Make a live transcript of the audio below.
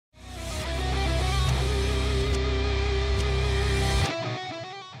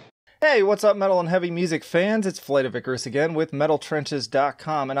Hey, what's up, metal and heavy music fans? It's Flight of Icarus again with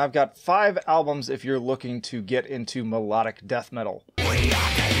MetalTrenches.com, and I've got 5 albums if you're looking to get into melodic death metal.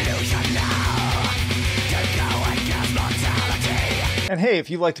 And hey, if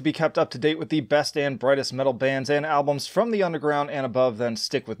you'd like to be kept up to date with the best and brightest metal bands and albums from the underground and above, then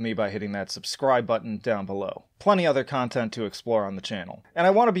stick with me by hitting that subscribe button down below. Plenty other content to explore on the channel. And I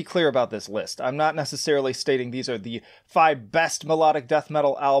want to be clear about this list. I'm not necessarily stating these are the 5 best melodic death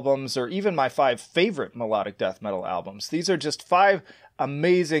metal albums or even my 5 favorite melodic death metal albums. These are just 5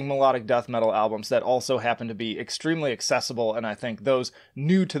 amazing melodic death metal albums that also happen to be extremely accessible, and I think those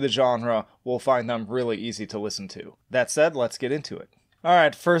new to the genre will find them really easy to listen to. That said, let's get into it.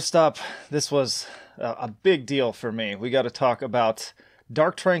 Alright, first up, this was a big deal for me. We got to talk about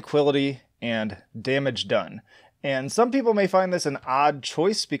Dark Tranquillity and Damage Done. And some people may find this an odd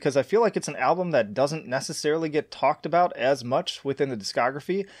choice because I feel like it's an album that doesn't necessarily get talked about as much within the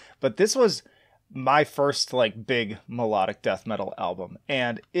discography, but this was my first big melodic death metal album,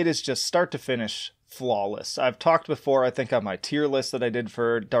 and it is just start to finish flawless. I've talked before, I think on my tier list that I did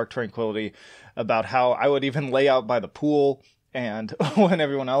for Dark Tranquillity, about how I would even lay out by the pool, and when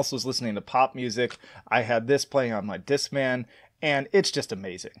everyone else was listening to pop music, I had this playing on my Discman, and it's just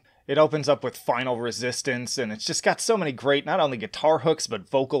amazing. It opens up with Final Resistance, and it's just got so many great, not only guitar hooks, but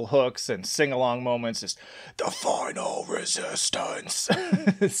vocal hooks and sing-along moments. Just, the Final Resistance.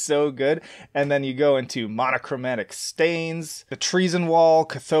 It's so good. And then you go into Monochromatic Stains, The Treason Wall,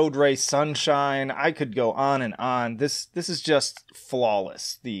 Cathode Ray Sunshine. I could go on and on. This is just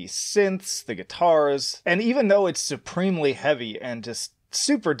flawless. The synths, the guitars, and even though it's supremely heavy and just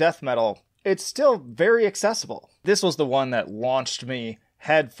super death metal, it's still very accessible. This was the one that launched me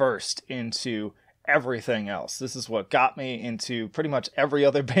head first into everything else. This is what got me into pretty much every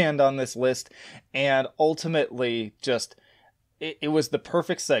other band on this list, and ultimately just it was the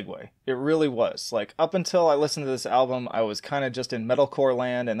perfect segue. It really was. Up until I listened to this album, I was kind of just in metalcore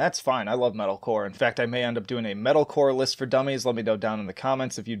land, and that's fine. I love metalcore. In fact, I may end up doing a metalcore list for dummies. Let me know down in the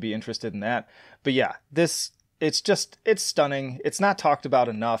comments if you'd be interested in that. But yeah, it's stunning. It's not talked about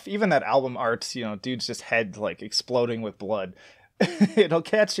enough. Even that album art, dude's just head exploding with blood. It'll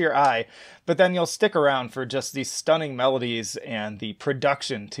catch your eye, but then you'll stick around for just these stunning melodies, and the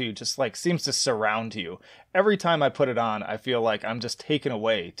production too just seems to surround you. Every time I put it on, I feel like I'm just taken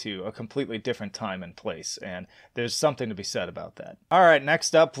away to a completely different time and place, and there's something to be said about that. Alright,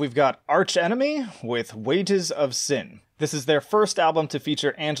 next up we've got Arch Enemy with Wages of Sin. This is their first album to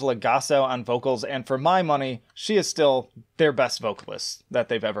feature Angela Gossow on vocals, and for my money, she is still their best vocalist that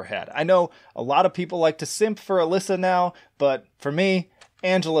they've ever had. I know a lot of people like to simp for Alyssa now, but for me,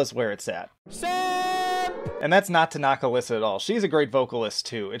 Angela's where it's at. Simp! And that's not to knock Alyssa at all. She's a great vocalist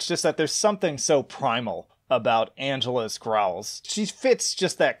too. It's just that there's something so primal about Angela's growls. She fits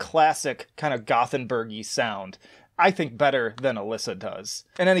just that classic kind of Gothenburg-y sound, I think, better than Alyssa does.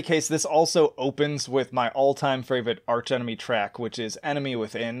 In any case, this also opens with my all-time favorite Arch Enemy track, which is Enemy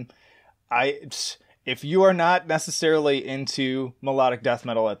Within. If you are not necessarily into melodic death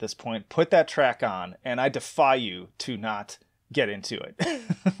metal at this point, put that track on, and I defy you to not get into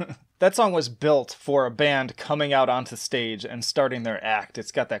it. That song was built for a band coming out onto stage and starting their act.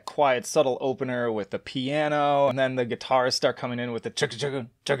 It's got that quiet, subtle opener with the piano, and then the guitars start coming in with the chugga-chugga,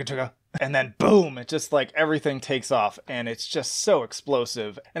 chugga-chugga. And then boom, it just everything takes off, and it's just so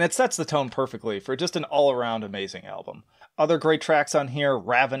explosive. And it sets the tone perfectly for just an all-around amazing album. Other great tracks on here: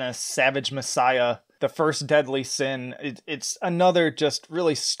 Ravenous, Savage Messiah, The First Deadly Sin. It's another just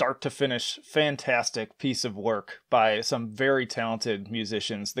really start-to-finish fantastic piece of work by some very talented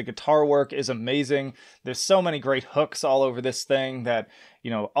musicians. The guitar work is amazing. There's so many great hooks all over this thing that,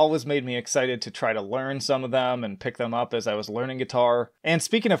 always made me excited to try to learn some of them and pick them up as I was learning guitar. And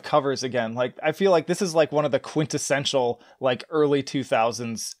speaking of covers again, I feel like this is one of the quintessential early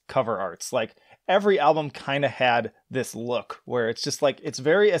 2000s cover arts. Every album kind of had this look where it's just it's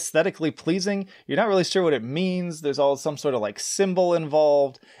very aesthetically pleasing. You're not really sure what it means. There's all some sort of symbol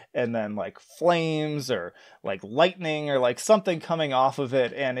involved, and then flames or lightning or something coming off of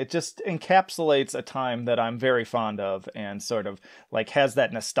it, and it just encapsulates a time that I'm very fond of and sort of has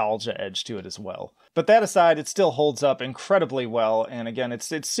that nostalgia edge to it as well. But that aside, it still holds up incredibly well, and again,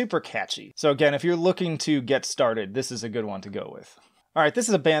 it's super catchy. So again, if you're looking to get started, this is a good one to go with. Alright, this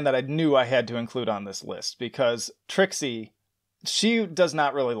is a band that I knew I had to include on this list because Trixie, she does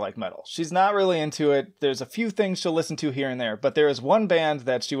not really like metal. She's not really into it. There's a few things she'll listen to here and there, but there is one band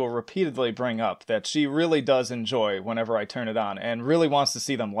that she will repeatedly bring up that she really does enjoy whenever I turn it on, and really wants to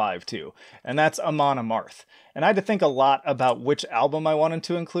see them live too, and that's Amon Amarth. And I had to think a lot about which album I wanted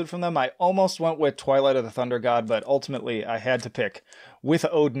to include from them. I almost went with Twilight of the Thunder God, but ultimately I had to pick with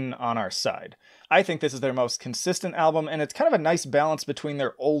Oden on our side. I think this is their most consistent album, and it's kind of a nice balance between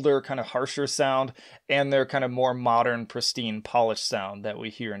their older, kind of harsher sound and their kind of more modern, pristine, polished sound that we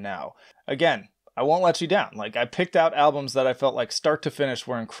hear now. Again, I won't let you down. Like, I picked out albums that I felt like start to finish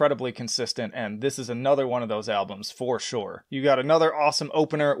were incredibly consistent, and this is another one of those albums for sure. You got another awesome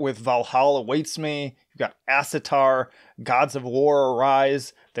opener with Valhalla Awaits Me. You've got Acitar, Gods of War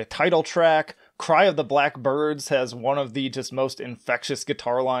Arise, the title track. Cry of the Blackbirds has one of the just most infectious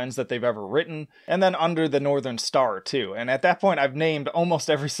guitar lines that they've ever written. And then Under the Northern Star, too. And at that point, I've named almost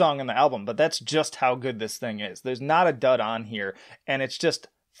every song in the album, but that's just how good this thing is. There's not a dud on here, and it's just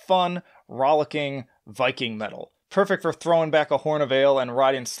fun, rollicking Viking metal. Perfect for throwing back a horn of ale and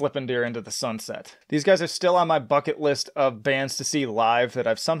riding Slippendeer into the sunset. These guys are still on my bucket list of bands to see live that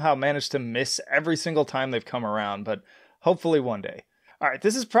I've somehow managed to miss every single time they've come around, but hopefully one day. Alright,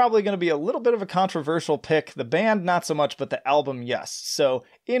 this is probably going to be a little bit of a controversial pick. The band, not so much, but the album, yes. So,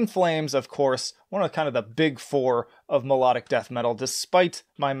 In Flames, of course, one of kind of the big four of melodic death metal, despite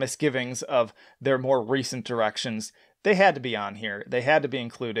my misgivings of their more recent directions. They had to be on here. They had to be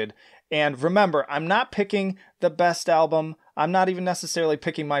included. And remember, I'm not picking the best album. I'm not even necessarily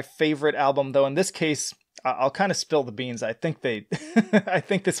picking my favorite album, though in this case, I'll kind of spill the beans. I think I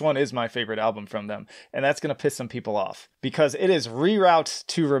think this one is my favorite album from them, and that's going to piss some people off because it is Reroute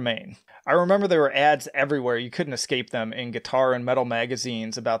to Remain. I remember there were ads everywhere. You couldn't escape them in guitar and metal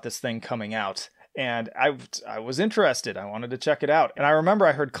magazines about this thing coming out. And I was interested. I wanted to check it out. And I remember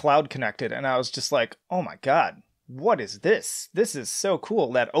I heard Cloud Connected, and I was just like, oh my God, what is this? This is so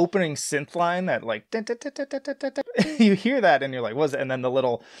cool. That opening synth line, that like, dun, dun, dun, dun, dun, dun, dun. You hear that and you're like, what's it? And then the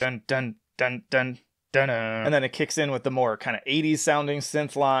little dun, dun, dun, dun. And then it kicks in with the more kind of 80s sounding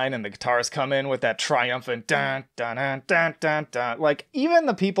synth line, and the guitars come in with that triumphant dun dun dun dun dun dun. Like, even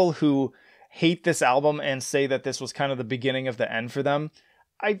the people who hate this album and say that this was kind of the beginning of the end for them,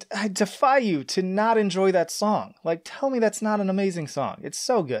 I defy you to not enjoy that song. Like, tell me that's not an amazing song. It's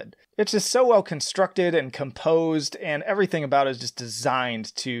so good. It's just so well constructed and composed, and everything about it is just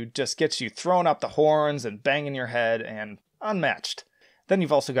designed to just get you throwing up the horns and banging your head, and unmatched. Then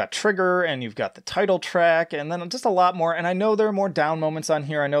you've also got Trigger, and you've got the title track, and then just a lot more. And I know there are more down moments on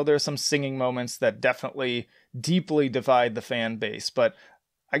here. I know there are some singing moments that definitely deeply divide the fan base. But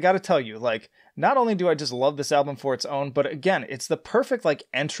I gotta tell you, like, not only do I just love this album for its own, but again, it's the perfect, like,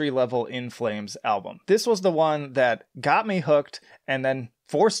 entry-level In Flames album. This was the one that got me hooked and then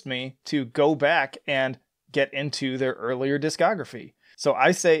forced me to go back and get into their earlier discography. So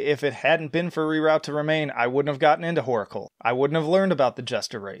I say if it hadn't been for Reroute to Remain, I wouldn't have gotten into Horacle. I wouldn't have learned about the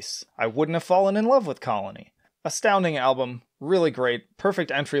Jester race. I wouldn't have fallen in love with Colony. Astounding album, really great,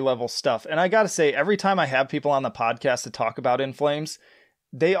 perfect entry-level stuff. And I gotta say, every time I have people on the podcast to talk about In Flames,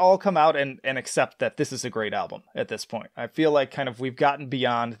 they all come out and accept that this is a great album at this point. I feel like kind of we've gotten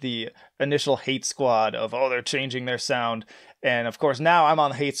beyond the initial hate squad of, oh, they're changing their sound. And of course, now I'm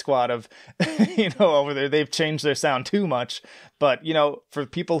on the hate squad of, over there, they've changed their sound too much. But, for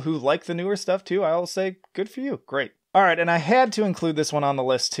people who like the newer stuff too, I will say, good for you. Great. All right, and I had to include this one on the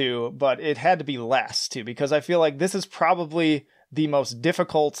list too, but it had to be last too, because I feel like this is probably the most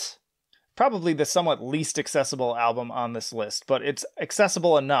difficult, probably the somewhat least accessible album on this list, but it's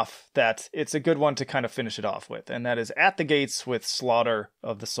accessible enough that it's a good one to kind of finish it off with, and that is At the Gates with Slaughter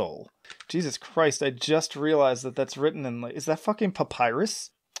of the Soul. Jesus Christ, I just realized that that's written in, is that fucking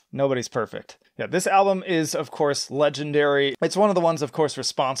papyrus? Nobody's perfect. Yeah, this album is, of course, legendary. It's one of the ones, of course,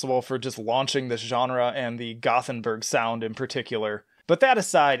 responsible for just launching this genre and the Gothenburg sound in particular. But that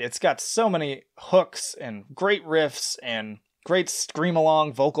aside, it's got so many hooks and great riffs and great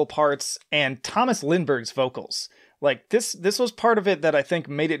scream-along vocal parts, and Thomas Lindberg's vocals. Like, this was part of it that I think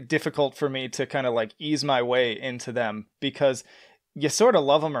made it difficult for me to kind of, like, ease my way into them, because you sort of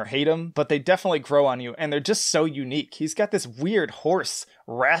love them or hate them, but they definitely grow on you, and they're just so unique. He's got this weird, hoarse,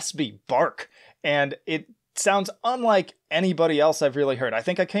 raspy bark, and it sounds unlike anybody else I've really heard. I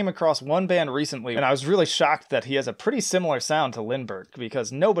think I came across one band recently, and I was really shocked that he has a pretty similar sound to Lindberg,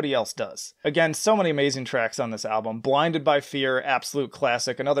 because nobody else does. Again, so many amazing tracks on this album. Blinded by Fear, absolute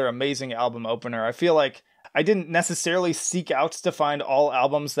classic, another amazing album opener. I feel like I didn't necessarily seek out to find all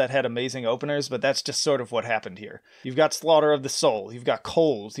albums that had amazing openers, but that's just sort of what happened here. You've got Slaughter of the Soul, you've got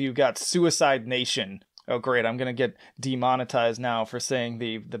Cold, you've got Suicide Nation. Oh great, I'm gonna get demonetized now for saying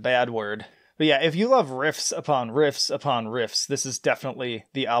the bad word. But yeah, if you love riffs upon riffs upon riffs, this is definitely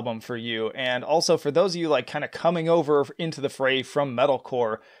the album for you. And also for those of you like kind of coming over into the fray from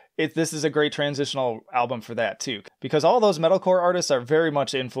metalcore, this is a great transitional album for that too, because all those metalcore artists are very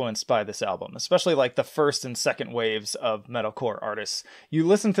much influenced by this album, especially like the first and second waves of metalcore artists. You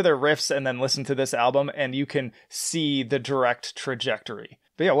listen to their riffs and then listen to this album and you can see the direct trajectory.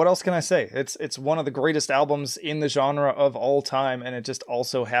 But yeah, what else can I say? It's one of the greatest albums in the genre of all time, and it just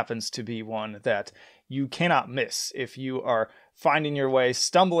also happens to be one that you cannot miss if you are finding your way,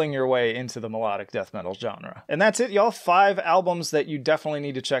 stumbling your way into the melodic death metal genre. And that's it, y'all. 5 albums that you definitely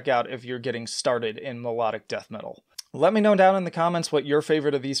need to check out if you're getting started in melodic death metal. Let me know down in the comments what your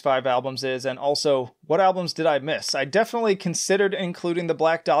favorite of these 5 albums is, and also, what albums did I miss? I definitely considered including the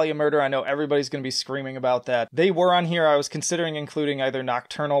Black Dahlia Murder. I know everybody's going to be screaming about that. They were on here. I was considering including either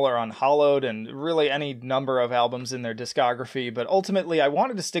Nocturnal or Unhallowed, and really any number of albums in their discography, but ultimately I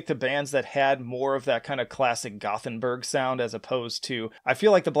wanted to stick to bands that had more of that kind of classic Gothenburg sound, as opposed to, I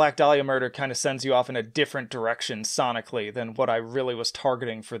feel like the Black Dahlia Murder kind of sends you off in a different direction sonically than what I really was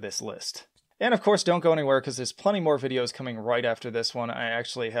targeting for this list. And of course, don't go anywhere because there's plenty more videos coming right after this one. I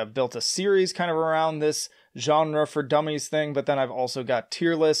actually have built a series kind of around this genre for dummies thing, but then I've also got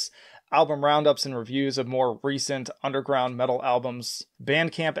tier lists, album roundups and reviews of more recent underground metal albums,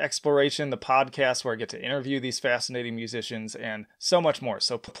 Bandcamp exploration, the podcast where I get to interview these fascinating musicians, and so much more.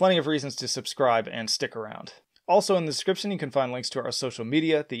 So plenty of reasons to subscribe and stick around. Also in the description, you can find links to our social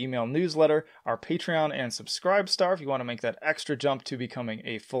media, the email newsletter, our Patreon and Subscribe Star if you want to make that extra jump to becoming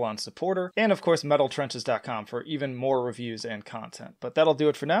a full-on supporter, and of course metaltrenches.com for even more reviews and content. But that'll do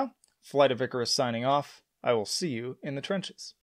it for now. Flight of Icarus signing off. I will see you in the trenches.